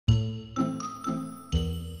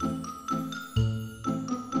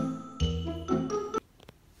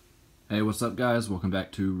Hey, what's up guys? Welcome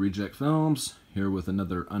back to Reject Films, here with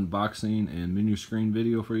another unboxing and menu screen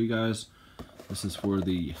video for you guys. This is for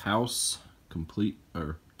the house complete,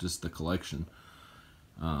 or just the collection,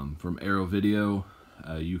 from Arrow Video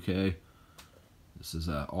U.K. This is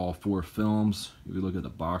all 4 films. If you look at the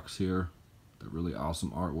box here, the really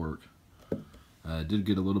awesome artwork. It did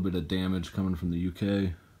get a little bit of damage coming from the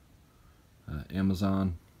UK,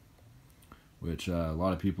 Amazon, which a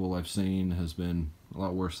lot of people I've seen has been a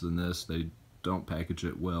lot worse than this. They don't package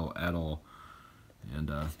it well at all, and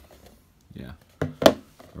yeah,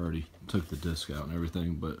 already took the disc out and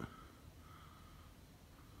everything, but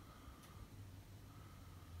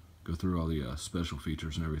go through all the special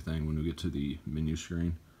features and everything when we get to the menu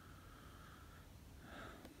screen.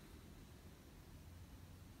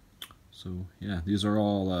 So yeah, these are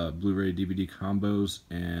all Blu-ray DVD combos,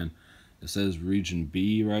 and it says region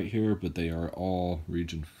B right here, but they are all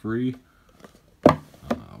region free.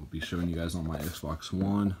 I'll be showing you guys on my Xbox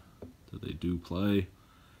One that they do play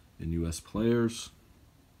in US players.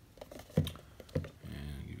 And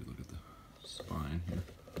give you a look at the spine here.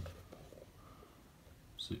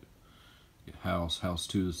 See, House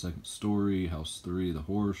 2, the second story, House 3, the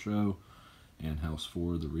horror show, and House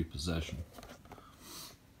 4, the repossession.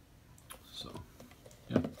 So,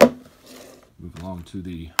 yeah. Move along to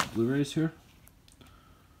the Blu-rays here.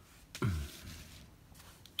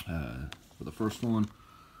 For the first one,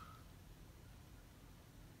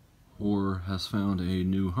 Horror Has Found a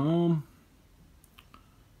New Home.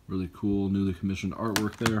 Really cool, newly commissioned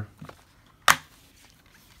artwork there.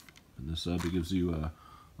 And this it gives you a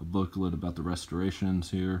booklet about the restorations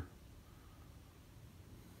here.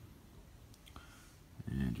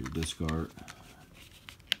 And your disc art.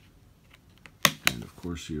 And of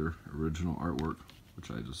course your original artwork, which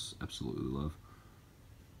I just absolutely love.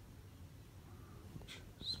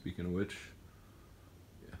 Speaking of which,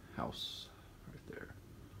 yeah, House right there,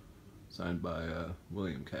 signed by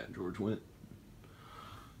William Cat and George Wendt.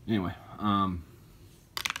 Anyway, so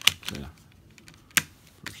yeah,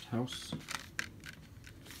 first House.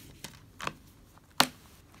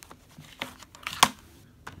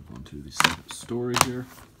 Move on to the second story here.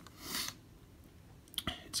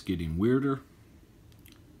 It's Getting Weirder.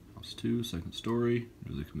 House 2, second story,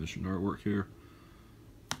 newly commissioned artwork here.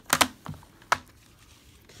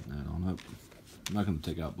 Turn that on up. I'm not going to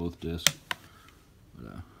take out both discs,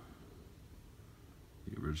 but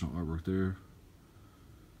the original artwork there.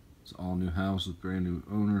 It's all new house with brand new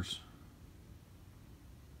owners.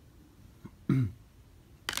 And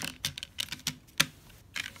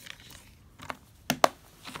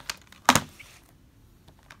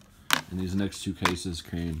these next 2 cases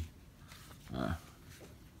came,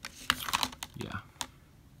 yeah,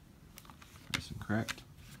 nice and cracked.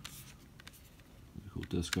 Really cool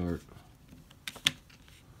disc art.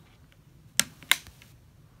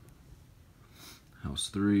 House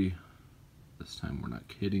 3, this time we're not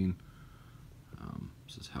kidding.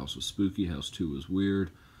 This house was spooky, House 2 was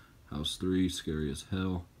weird, House 3 scary as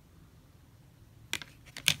hell.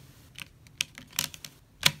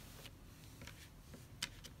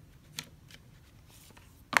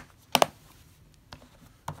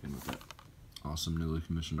 And with that awesome newly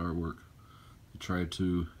commissioned artwork. We tried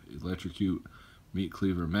to electrocute Meat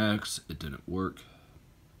Cleaver Max, it didn't work.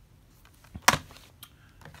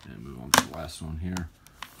 And move on to the last one here.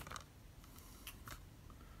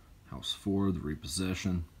 House 4, the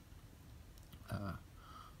repossession.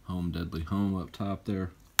 Home Deadly Home up top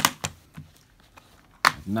there.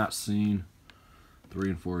 I've not seen 3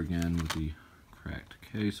 and 4 again with the cracked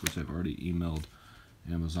case, which I've already emailed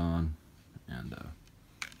Amazon, and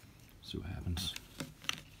see what happens.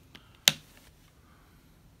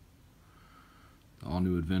 The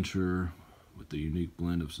all-new adventure with the unique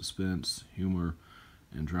blend of suspense, humor,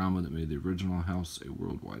 and drama that made the original house a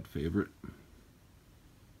worldwide favorite.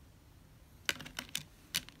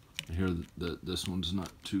 I hear that this one's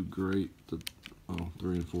not too great. 3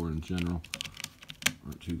 and 4 in general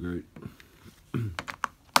aren't too great. So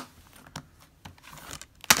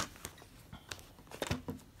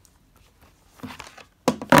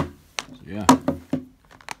yeah,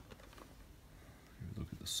 look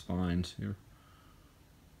at the spines here.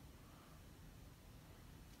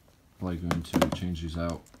 Probably going to change these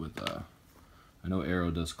out with, I know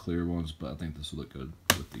Arrow does clear ones, but I think this will look good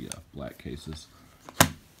with the black cases.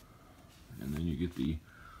 And then you get the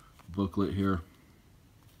booklet here,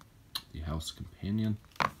 the House Companion.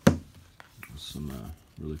 There's some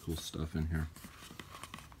really cool stuff in here.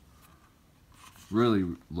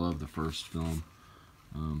 Really love the first film.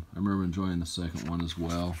 I remember enjoying the second one as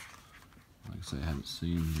well. Like I say, I haven't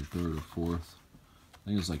seen the third or fourth. I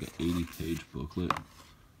think it's like an 80-page booklet.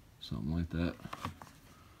 something like that.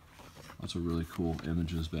 Lots of really cool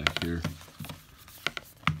images back here.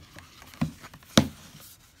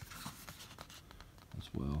 As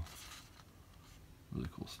well. Really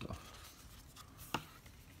cool stuff.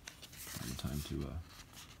 Taking time to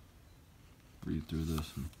read through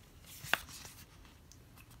this and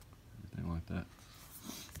everything like that.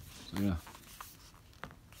 So yeah.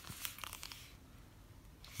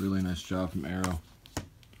 Really nice job from Arrow.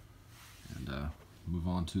 And move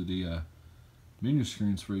on to the menu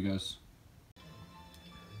screens for you guys.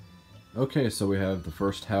 Okay, so we have the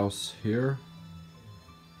first house here.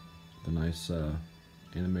 The nice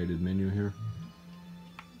animated menu here.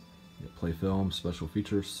 Play film, special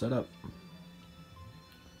features, setup.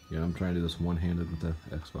 Yeah, I'm trying to do this one-handed with the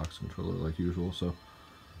Xbox controller like usual. So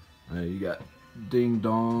you got Ding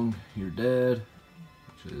Dong, You're Dead,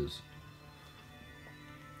 which is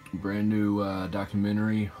a brand new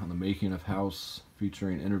documentary on the making of House,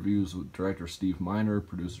 featuring interviews with director Steve Miner,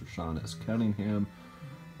 producer Sean S. Cunningham,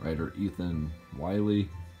 writer Ethan Wiley.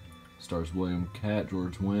 Stars William Catt,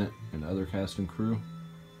 George Wendt, and other cast and crew.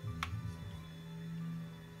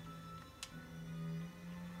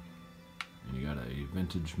 And you got a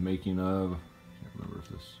vintage making of, I can't remember if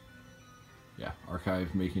this, yeah,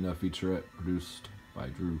 archive making of featurette produced by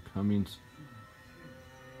Drew Cummings.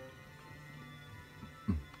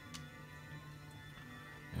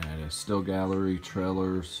 And a still gallery,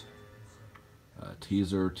 trailers,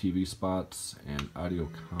 teaser, TV spots, and audio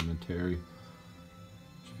commentary.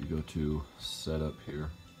 If you go to setup here,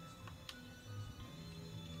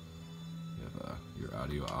 you have your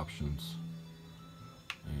audio options,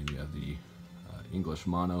 and you have the English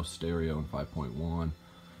mono, stereo, and 5.1,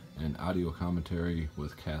 and audio commentary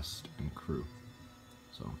with cast and crew.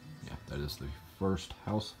 So yeah, that is the first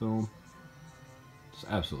House film. Just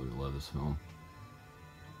absolutely love this film.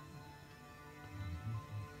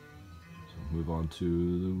 So move on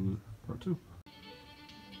to part 2.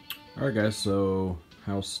 Alright guys, so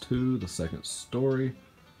House 2, the second story.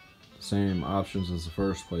 Same options as the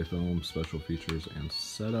first, play film, special features, and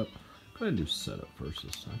setup. Go ahead and do setup first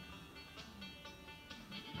this time.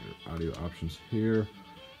 Your audio options here.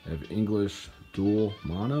 I have English dual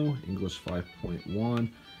mono, English 5.1,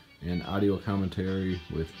 and audio commentary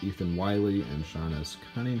with Ethan Wiley and Sean S.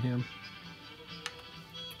 Cunningham.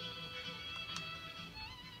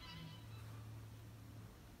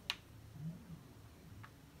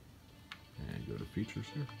 And go to features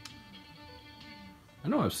here. I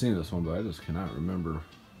know I've seen this one, but I just cannot remember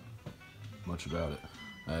much about it.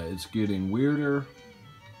 It's Getting Weirder,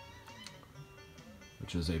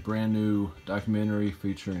 which is a brand new documentary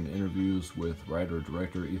featuring interviews with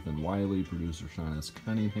writer-director Ethan Wiley, producer Sean S.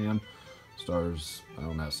 Cunningham. Stars, I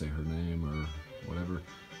don't know how to say her name or whatever.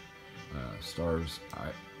 Stars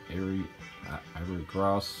Ivory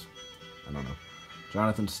Gross, I don't know,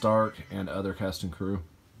 Jonathan Stark, and other cast and crew.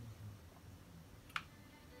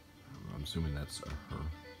 I'm assuming that's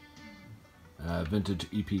her. Vintage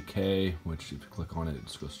EPK, which if you click on it, it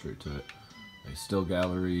just goes straight to it. A still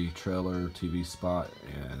gallery, trailer, TV spot,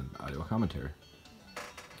 and audio commentary.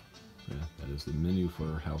 So yeah, that is the menu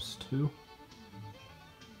for House 2.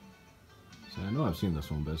 So I know I've seen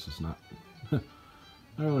this one, but it's just not, not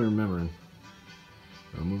really remembering.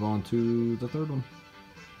 So we'll move on to the third one.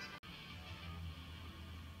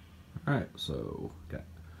 Alright, so got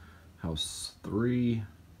House 3,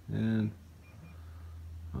 and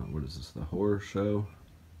what is this, the horror show?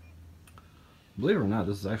 Believe it or not,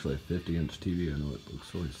 this is actually a 50-inch TV. I know it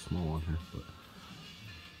looks really small on here, but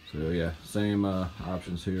so yeah, same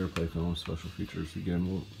options here, play film, special features. Again,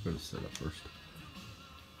 we'll go to setup first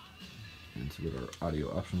and see what our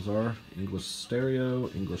audio options are. English stereo,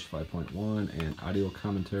 English 5.1, and audio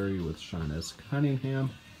commentary with Sean S. Cunningham.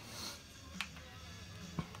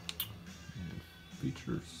 And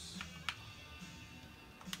features.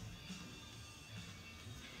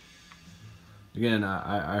 Again,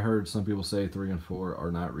 I heard some people say 3 and 4 are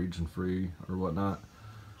not region free or whatnot.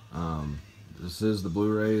 This is the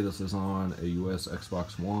Blu-ray. This is on a US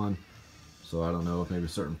Xbox One, so I don't know if maybe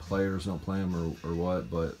certain players don't play them or what,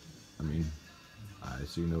 but I mean, I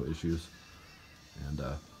see no issues. And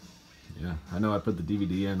yeah, I know I put the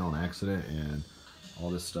DVD in on accident, and all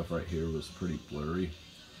this stuff right here was pretty blurry,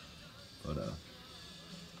 but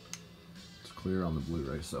it's clear on the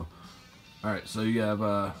Blu-ray. So, all right, so you have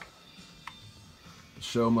The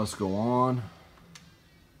Show Must Go On,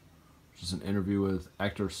 which is an interview with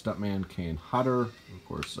actor stuntman Kane Hodder, of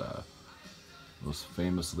course, most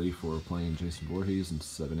famously for playing Jason Voorhees in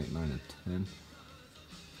 7, 8, 9, and 10.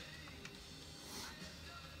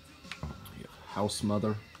 You have House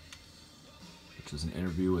Mother, which is an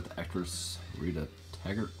interview with actress Rita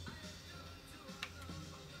Taggart.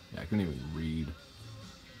 couldn't even read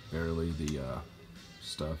barely the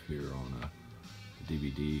stuff here on the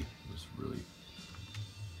DVD. It was really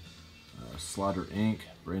Slaughter Inc.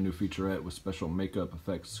 Brand new featurette with special makeup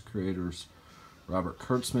effects creators Robert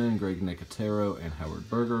Kurtzman, Greg Nicotero, and Howard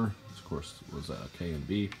Berger. This, of course, was K and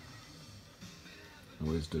B.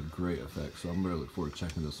 Always did great effects, so I'm really looking forward to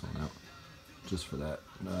checking this one out just for that.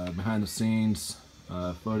 Behind the scenes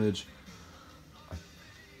footage. I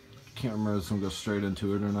can't remember if this one goes straight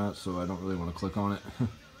into it or not, so I don't really want to click on it.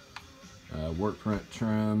 Work print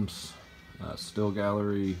trims, still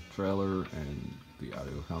gallery, trailer, and the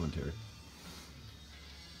audio commentary.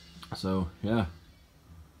 So, yeah.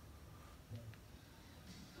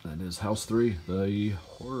 That is House 3, the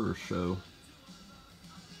horror show.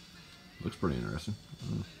 Looks pretty interesting.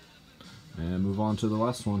 And move on to the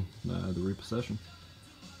last one, the Repossession.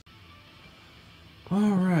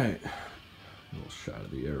 Alright. A little shot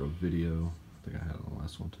of the Arrow Video. I think I had it on the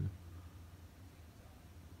last one too.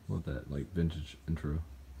 Love that, like, vintage intro.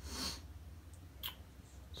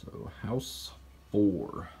 So, House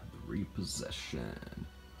 4, the Repossession.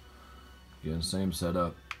 Again, same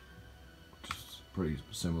setup. Pretty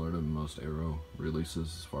similar to most Arrow releases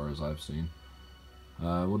as far as I've seen.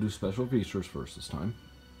 We'll do special features first this time.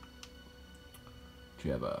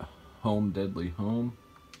 You have a Home Deadly Home.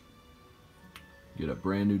 You get a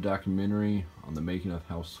brand new documentary on the making of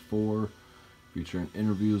House 4, featuring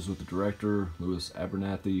interviews with the director, Louis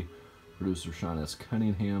Abernathy, producer Sean S.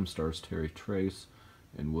 Cunningham, stars Terry Trace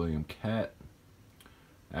and William Catt,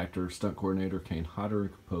 actor, stunt coordinator Kane Hodder,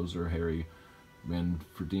 composer Harry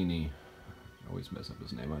Manfredini. I always mess up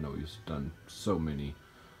his name. I know he's done so many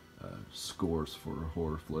scores for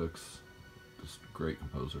horror flicks. Just a great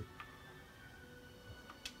composer.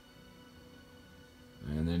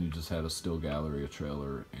 And then you just had a still gallery, a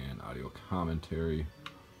trailer, and audio commentary.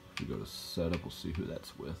 If you go to setup, we'll see who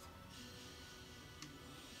that's with.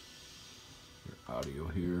 Your audio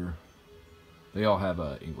here. They all have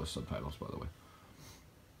English subtitles, by the way.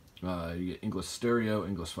 You get English stereo,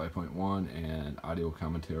 English 5.1, and audio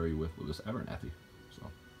commentary with Louis Abernathy.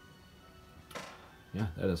 So, yeah,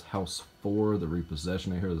 that is House 4, the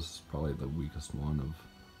Repossession. I hear this is probably the weakest one of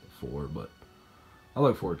the 4, but I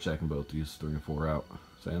look forward to checking both these 3 and 4 out.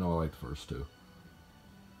 So I know I like the first 2.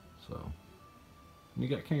 So, and you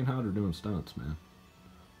got Kane Hodder doing stunts, man.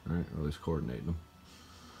 Alright, or at least coordinating them.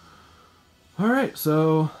 Alright,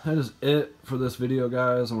 so that is it for this video,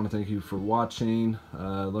 guys. I want to thank you for watching.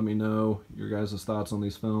 Let me know your guys' thoughts on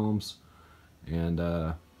these films. And,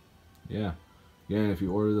 yeah. Again, if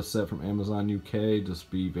you order this set from Amazon UK,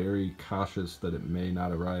 just be very cautious that it may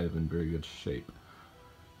not arrive in very good shape.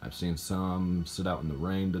 I've seen some sit out in the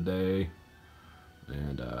rain today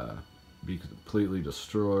and be completely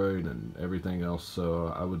destroyed and everything else.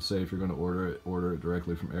 So I would say if you're going to order it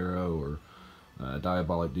directly from Arrow or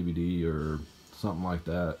Diabolic DVD or something like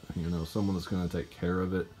that, you know, someone that's going to take care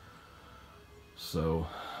of it. So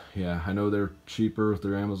yeah, I know they're cheaper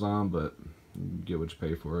through Amazon, but you get what you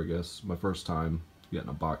pay for, I guess. My first time getting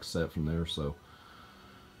a box set from there, so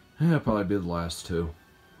yeah, probably be the last too.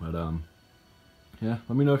 But yeah,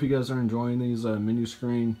 let me know if you guys are enjoying these menu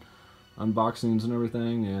screen unboxings and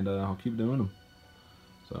everything, and I'll keep doing them.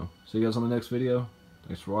 So see you guys on the next video.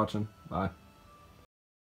 Thanks for watching. Bye.